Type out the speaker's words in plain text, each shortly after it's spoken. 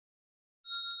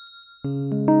Today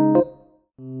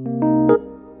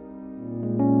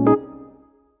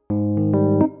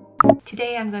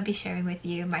I'm going to be sharing with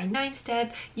you my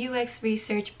 9-step UX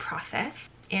research process.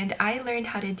 And I learned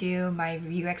how to do my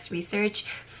UX research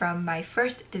from my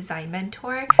first design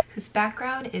mentor, whose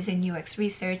background is in UX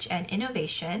research and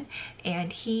innovation.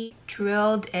 And he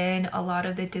drilled in a lot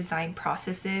of the design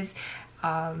processes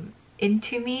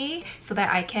into me so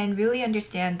that I can really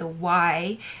understand the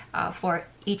why for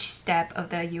each step of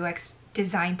the UX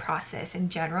design process in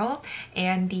general.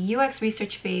 And the UX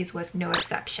research phase was no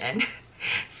exception.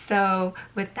 So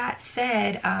with that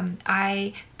said,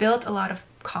 I built a lot of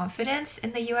confidence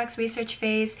in the UX research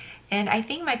phase, and I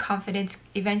think my confidence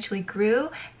eventually grew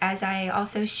as I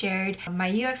also shared my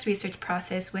UX research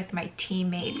process with my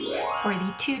teammates for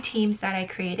the 2 teams that I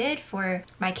created for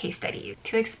my case studies.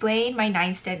 To explain my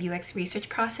 9-step UX research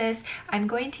process, I'm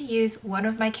going to use one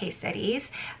of my case studies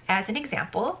as an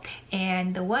example,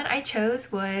 and the one I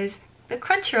chose was the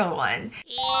Crunchyroll one.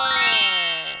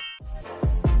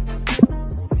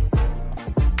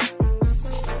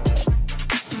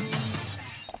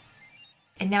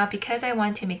 And now, because I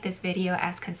want to make this video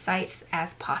as concise as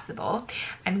possible,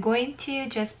 I'm going to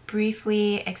just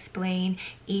briefly explain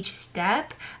each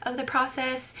step of the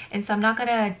process, and so I'm not going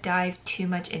to dive too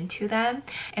much into them.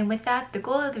 And with that, the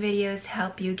goal of the video is to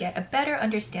help you get a better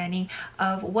understanding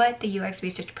of what the UX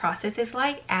research process is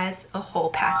like as a whole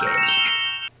package,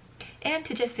 and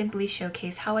to just simply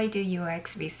showcase how I do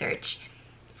UX research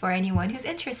for anyone who's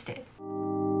interested.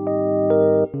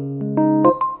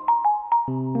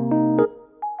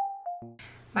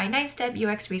 My 9-step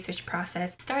UX research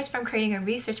process starts from creating a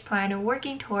research plan and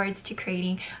working towards to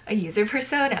creating a user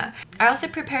persona. I also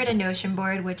prepared a Notion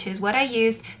board, which is what I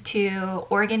used to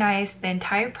organize the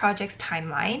entire project's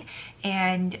timeline,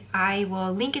 and I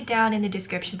will link it down in the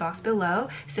description box below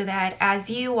so that as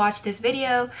you watch this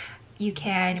video, you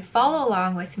can follow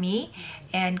along with me.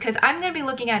 And because I'm going to be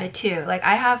looking at it too, like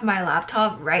I have my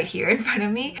laptop right here in front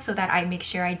of me so that I make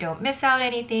sure I don't miss out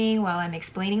anything while I'm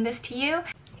explaining this to you.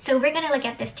 So we're gonna look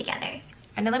at this together.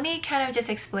 And then let me kind of just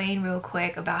explain real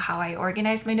quick about how I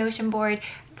organize my Notion board.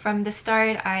 From the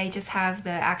start, I just have the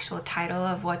actual title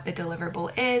of what the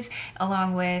deliverable is,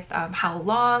 along with how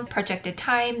long, projected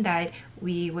time that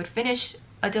we would finish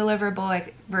a deliverable,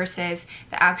 like, versus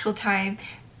the actual time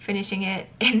finishing it.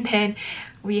 And then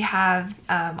we have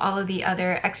all of the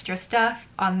other extra stuff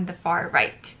on the far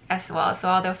right as well. So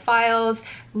all the files,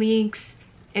 links,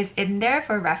 is in there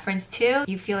for reference too. If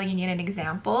you feel like you need an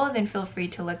example, then feel free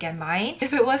to look at mine.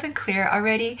 If it wasn't clear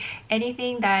already,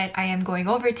 anything that I am going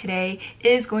over today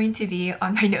is going to be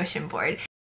on my Notion board.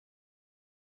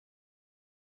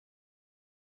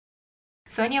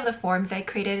 So any of the forms I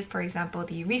created, for example,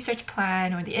 the research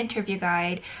plan or the interview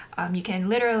guide, you can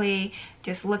literally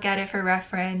just look at it for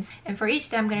reference. And for each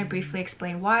step, I'm going to briefly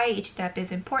explain why each step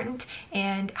is important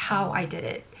and how I did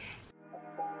it.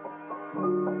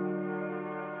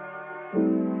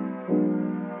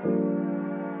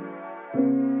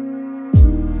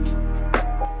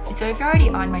 So if you're already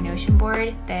on my Notion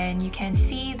board, then you can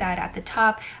see that at the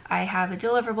top I have a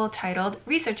deliverable titled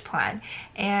Research Plan.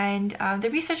 And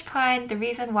the research plan, the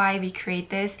reason why we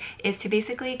create this is to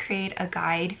basically create a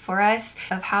guide for us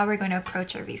of how we're going to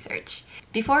approach our research.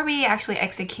 Before we actually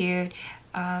execute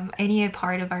any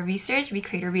part of our research, we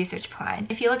create a research plan.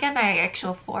 If you look at my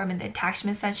actual form in the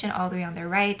attachment section all the way on the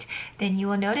right, then you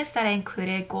will notice that I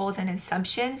included goals and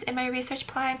assumptions in my research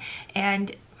plan,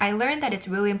 and I learned that it's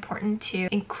really important to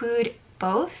include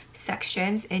both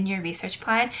sections in your research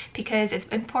plan because it's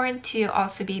important to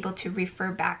also be able to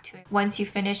refer back to it. Once you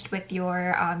finished with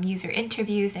your user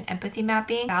interviews and empathy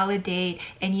mapping, validate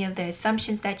any of the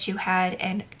assumptions that you had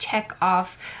and check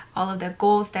off all of the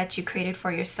goals that you created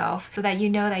for yourself so that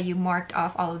you know that you marked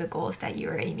off all of the goals that you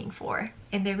were aiming for.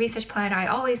 In the research plan, I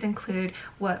always include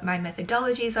what my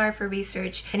methodologies are for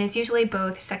research, and it's usually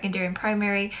both secondary and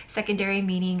primary. Secondary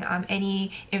meaning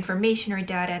any information or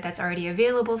data that's already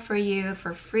available for you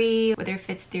for free, whether if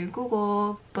it's through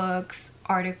Google, books,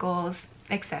 articles,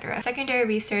 etc. Secondary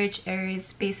research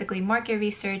is basically market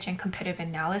research and competitive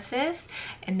analysis,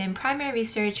 and then primary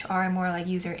research are more like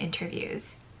user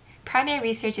interviews. Primary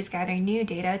research is gathering new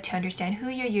data to understand who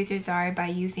your users are by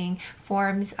using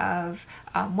forms of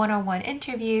one-on-one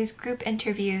interviews, group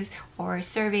interviews, or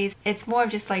surveys. It's more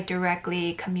of just like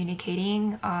directly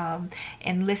communicating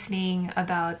and listening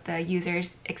about the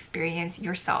user's experience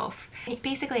yourself.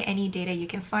 Basically any data you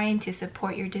can find to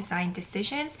support your design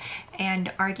decisions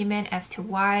and argument as to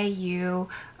why you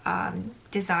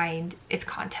designed its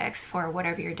context for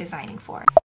whatever you're designing for.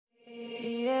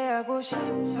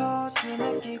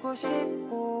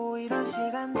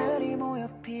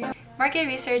 Market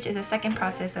research is the second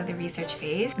process of the research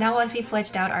phase. Now once we've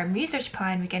fleshed out our research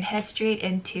plan, we can head straight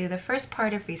into the first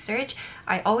part of research.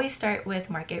 I always start with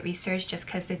market research just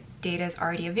because the data is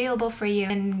already available for you.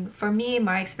 And for me,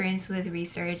 my experience with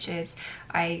research is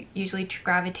I usually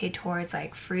gravitate towards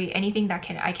like free, anything that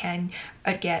I can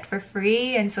get for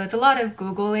free. And so it's a lot of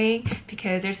Googling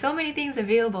because there's so many things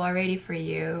available already for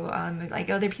you.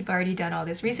 Like other people already done all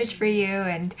this research for you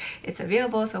and it's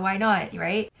available, so why not,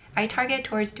 right? I target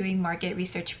towards doing market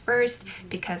research first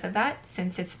because of that,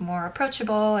 since it's more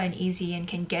approachable and easy and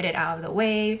can get it out of the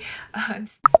way.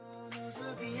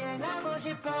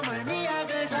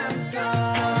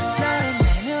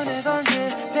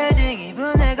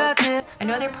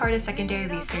 Another part of secondary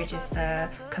research is the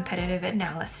competitive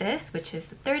analysis, which is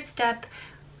the third step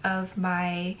of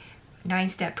my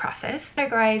 9-step process,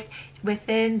 categorized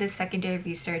within the secondary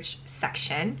research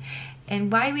section. And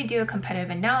why we do a competitive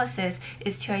analysis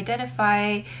is to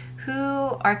identify who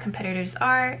our competitors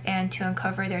are and to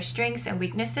uncover their strengths and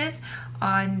weaknesses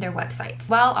on their websites,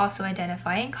 while also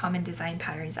identifying common design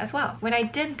patterns as well. When I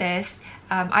did this,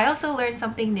 I also learned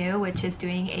something new, which is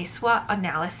doing a SWOT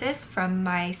analysis from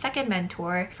my second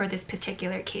mentor for this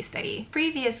particular case study.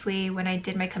 Previously, when I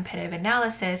did my competitive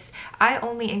analysis, I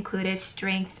only included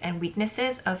strengths and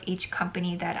weaknesses of each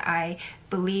company that I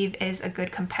believe is a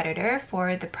good competitor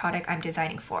for the product I'm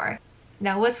designing for.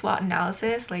 Now with SWOT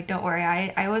analysis, like don't worry,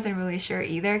 I wasn't really sure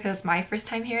either because it's my first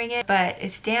time hearing it, but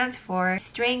it stands for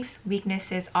strengths,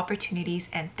 weaknesses, opportunities,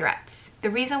 and threats.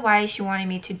 The reason why she wanted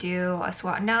me to do a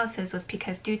SWOT analysis was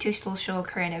because due to social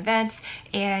current events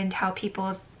and how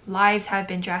people's lives have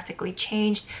been drastically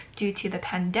changed due to the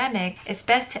pandemic, it's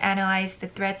best to analyze the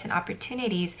threats and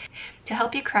opportunities to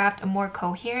help you craft a more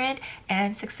coherent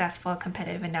and successful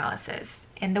competitive analysis.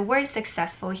 And the word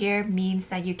successful here means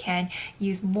that you can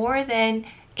use more than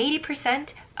 80%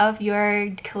 of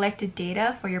your collected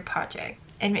data for your project.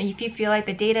 And if you feel like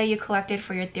the data you collected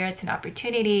for your threats and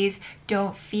opportunities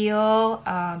don't feel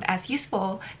as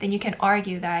useful, then you can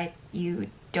argue that you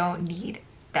don't need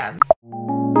them.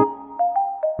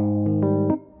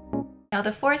 Now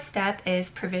the fourth step is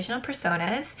provisional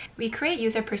personas. We create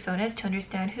user personas to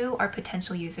understand who our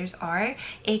potential users are,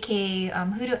 aka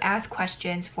who to ask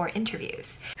questions for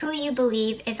interviews. Who you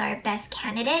believe is our best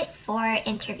candidate for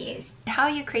interviews. How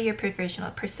you create your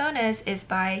provisional personas is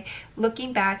by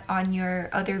looking back on your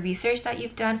other research that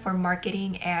you've done for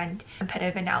marketing and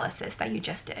competitive analysis that you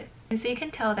just did. And so you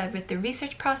can tell that with the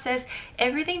research process,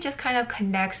 everything just kind of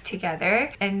connects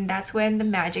together, and that's when the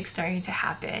magic's starting to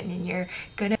happen and you're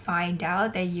gonna find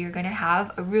out that you're gonna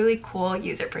have a really cool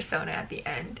user persona at the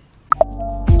end.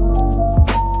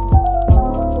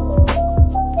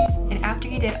 And after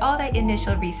you did all that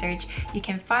initial research, you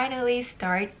can finally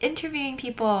start interviewing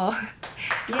people.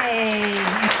 Yay!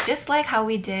 Just like how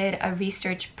we did a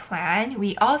research plan,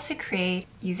 we also create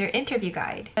user interview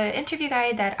guide. The interview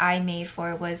guide that I made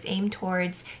for was aimed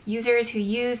towards users who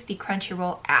use the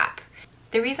Crunchyroll app.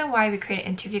 The reason why we create an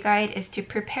interview guide is to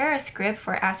prepare a script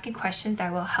for asking questions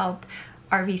that will help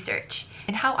our research.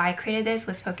 And how I created this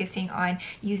was focusing on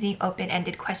using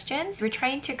open-ended questions. We're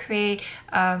trying to create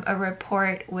a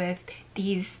report with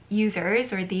these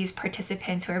users or these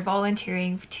participants who are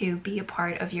volunteering to be a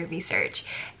part of your research.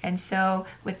 And so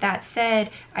with that said,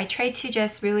 I tried to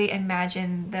just really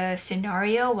imagine the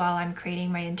scenario while I'm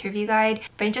creating my interview guide,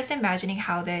 but just imagining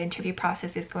how the interview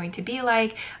process is going to be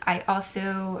like. I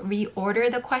also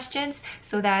reorder the questions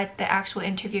so that the actual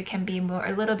interview can be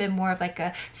a little bit more of like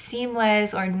a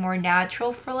seamless or more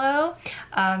natural flow.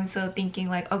 So thinking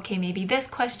like, okay, maybe this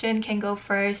question can go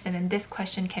first and then this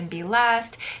question can be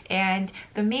last. And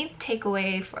the main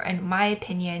takeaway, in my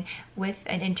opinion, with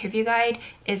an interview guide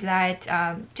is that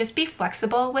just be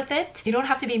flexible with it. You don't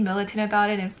have to be militant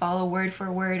about it and follow word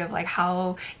for word of like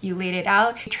how you laid it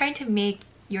out. You're trying to make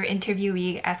your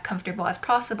interviewee as comfortable as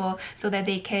possible so that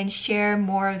they can share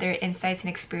more of their insights and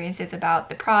experiences about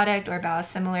the product or about a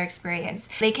similar experience.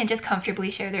 They can just comfortably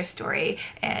share their story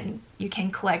and you can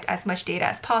collect as much data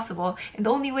as possible. And the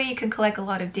only way you can collect a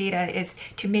lot of data is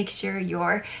to make sure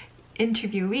your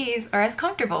interviewees are as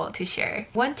comfortable to share.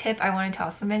 One tip I wanted to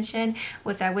also mention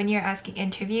was that when you're asking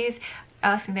interviews,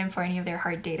 asking them for any of their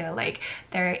hard data like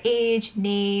their age,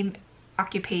 name,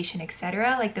 occupation,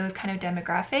 etc., like those kind of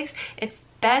demographics, it's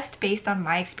best based on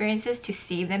my experiences to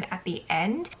save them at the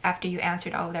end after you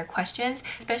answered all of their questions,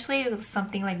 especially with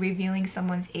something like revealing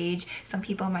someone's age. Some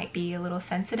people might be a little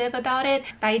sensitive about it.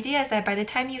 The idea is that by the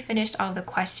time you finished all the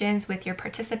questions with your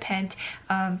participant,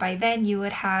 by then you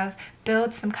would have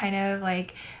built some kind of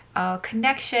like a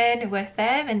connection with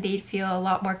them, and they'd feel a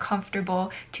lot more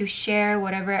comfortable to share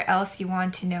whatever else you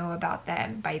want to know about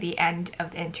them by the end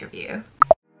of the interview.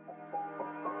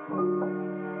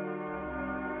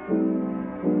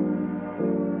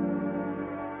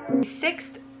 The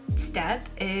sixth step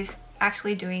is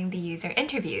actually doing the user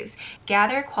interviews.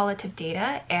 Gather qualitative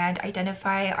data and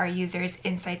identify our users'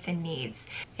 insights and needs.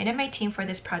 And in my team for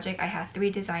this project, I have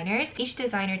 3 designers. Each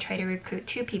designer tried to recruit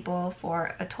 2 people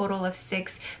for a total of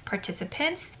 6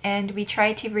 participants, and we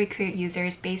try to recruit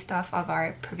users based off of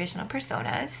our provisional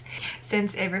personas,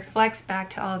 since it reflects back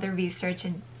to all the research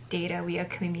and data we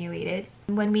accumulated.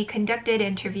 When we conducted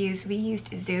interviews, we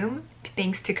used Zoom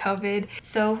thanks to COVID.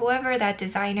 So whoever that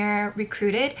designer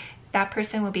recruited, that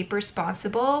person will be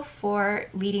responsible for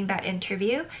leading that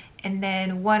interview, and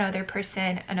then one other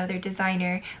person, another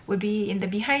designer, would be in the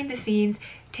behind the scenes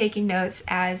taking notes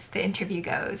as the interview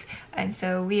goes. And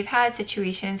so we've had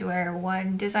situations where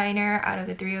one designer out of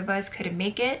the 3 of us couldn't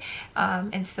make it,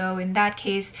 and so in that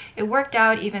case it worked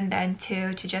out even then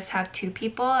to just have 2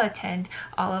 people attend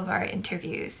all of our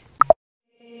interviews.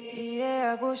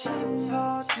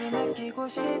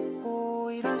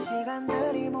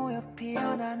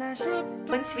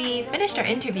 Once we finished our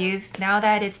interviews, now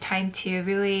that it's time to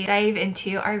really dive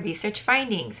into our research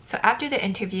findings. So after the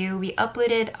interview, we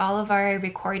uploaded all of our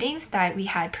recordings that we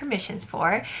had permissions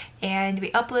for, and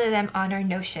we uploaded them on our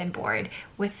Notion board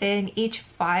within each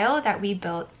file that we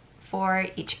built for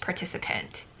each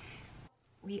participant.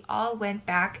 We all went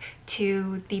back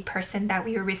to the person that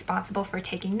we were responsible for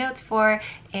taking notes for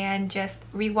and just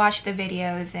rewatched the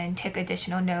videos and took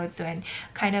additional notes and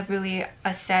kind of really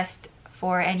assessed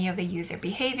for any of the user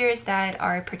behaviors that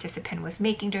our participant was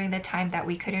making during the time that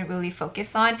we couldn't really focus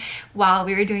on while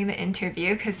we were doing the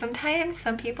interview, because sometimes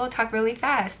some people talk really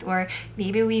fast or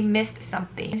maybe we missed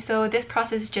something. So this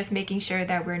process is just making sure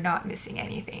that we're not missing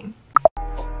anything.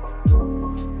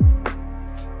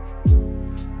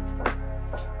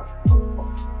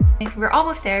 We're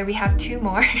almost there. We have 2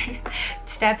 more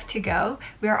steps to go.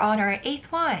 We're on our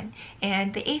 8th one,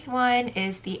 and the 8th one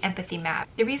is the empathy map.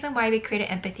 The reason why we create an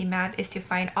empathy map is to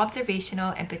find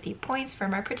observational empathy points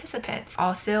from our participants.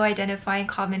 Also, identifying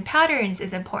common patterns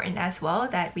is important as well,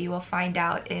 that we will find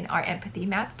out in our empathy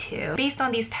map too. Based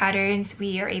on these patterns,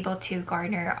 we are able to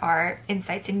garner our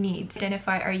insights and needs,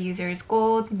 identify our users'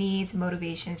 goals, needs,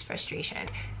 motivations, frustration.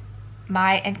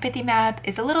 My empathy map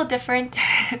is a little different.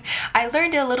 I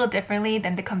learned it a little differently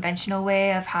than the conventional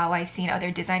way of how I've seen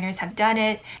other designers have done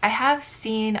it. I have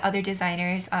seen other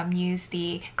designers use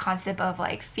the concept of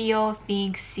like feel,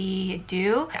 think, see,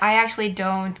 do. I actually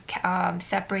don't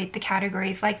separate the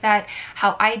categories like that.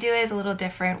 How I do it is a little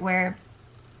different, where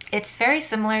it's very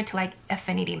similar to like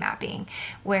affinity mapping,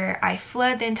 where I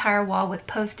flood the entire wall with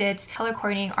post-its, color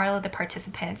coordinating all of the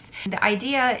participants. The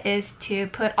idea is to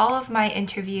put all of my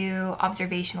interview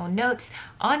observational notes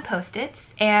on post-its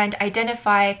and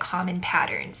identify common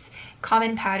patterns.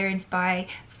 Common patterns by,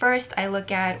 first I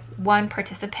look at one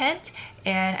participant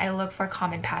and I look for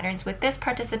common patterns with this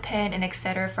participant, and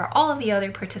etc. for all of the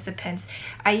other participants.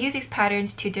 I use these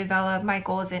patterns to develop my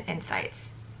goals and insights.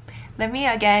 Let me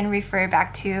again refer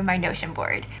back to my Notion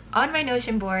board. On my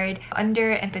Notion board,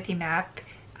 under Empathy Map,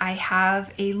 I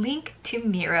have a link to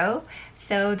Miro.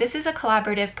 So this is a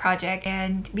collaborative project,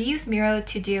 and we use Miro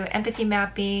to do empathy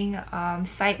mapping,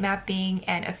 site mapping,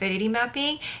 and affinity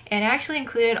mapping. And I actually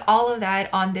included all of that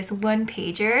on this one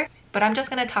pager. But I'm just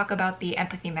going to talk about the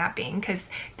empathy mapping because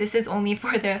this is only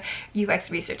for the UX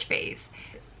research phase.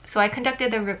 So I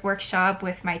conducted the workshop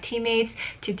with my teammates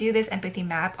to do this empathy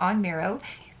map on Miro.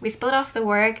 We split off the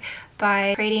work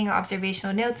by creating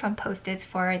observational notes on post-its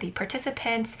for the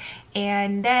participants,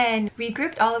 and then we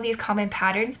grouped all of these common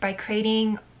patterns by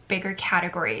creating bigger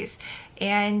categories.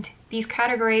 And these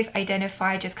categories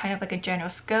identify just kind of like a general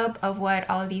scope of what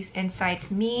all of these insights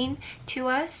mean to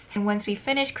us. And once we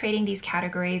finished creating these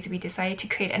categories, we decided to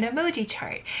create an emoji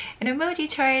chart. An emoji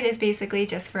chart is basically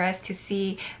just for us to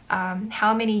see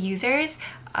how many users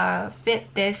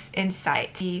fit this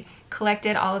insight. We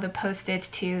collected all of the post-its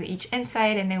to each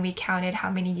insight, and then we counted how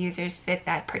many users fit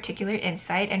that particular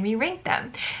insight, and we ranked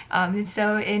them. And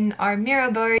so in our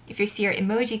Miro board, if you see our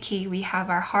emoji key, we have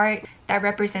our heart that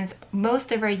represents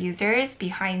most of our users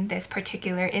behind this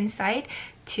particular insight,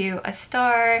 to a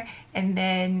star, and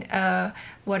then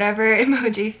whatever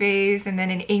emoji face, and then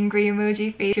an angry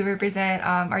emoji face to represent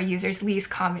our users' least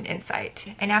common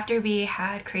insight. And after we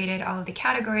had created all of the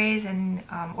categories and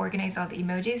organized all the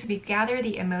emojis, we gather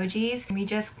the emojis and we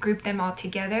just group them all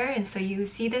together. And so you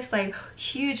see this like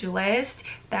huge list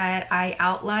that I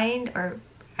outlined, or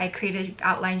I created an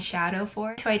outline shadow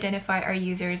for to identify our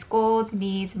users' goals,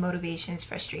 needs, motivations,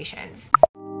 frustrations.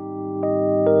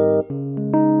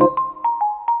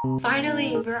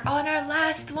 Finally, we're on our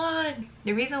last one.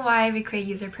 The reason why we create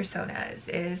user personas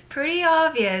is pretty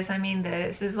obvious. I mean,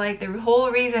 this is like the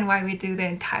whole reason why we do the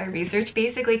entire research.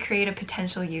 Basically create a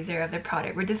potential user of the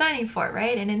product we're designing for,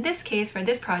 right? And in this case, for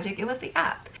this project, it was the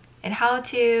app. And how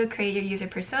to create your user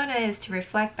persona is to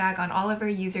reflect back on all of your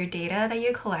user data that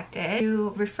you collected,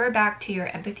 to refer back to your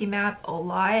empathy map a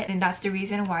lot, and that's the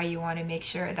reason why you want to make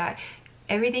sure that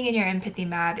everything in your empathy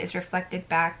map is reflected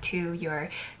back to your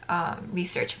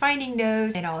research finding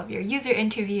notes and all of your user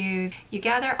interviews. You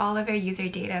gather all of your user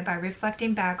data by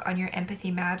reflecting back on your empathy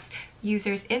maps,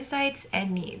 users' insights and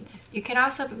needs. You can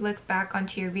also look back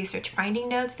onto your research finding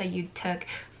notes that you took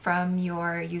from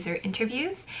your user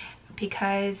interviews,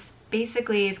 because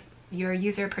basically your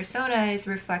user persona is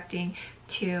reflecting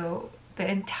to the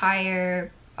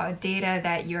entire data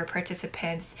that your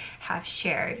participants have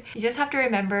shared. You just have to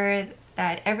remember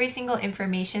that every single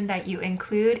information that you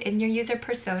include in your user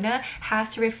persona has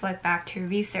to reflect back to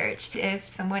research.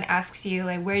 If someone asks you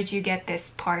like, where did you get this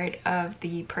part of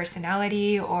the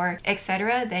personality or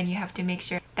etc., then you have to make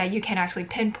sure that you can actually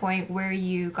pinpoint where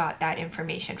you got that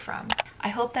information from. I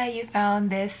hope that you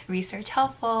found this research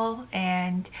helpful,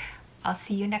 and I'll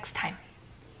see you next time.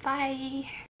 Bye!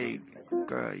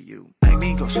 Girl, you make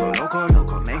me go so loco,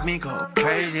 loco, make me go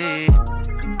crazy.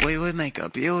 We would make a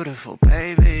beautiful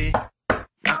baby.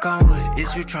 Knock on wood,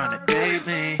 is you trying to date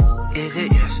me? Is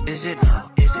it yes, is it no,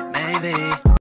 is it maybe?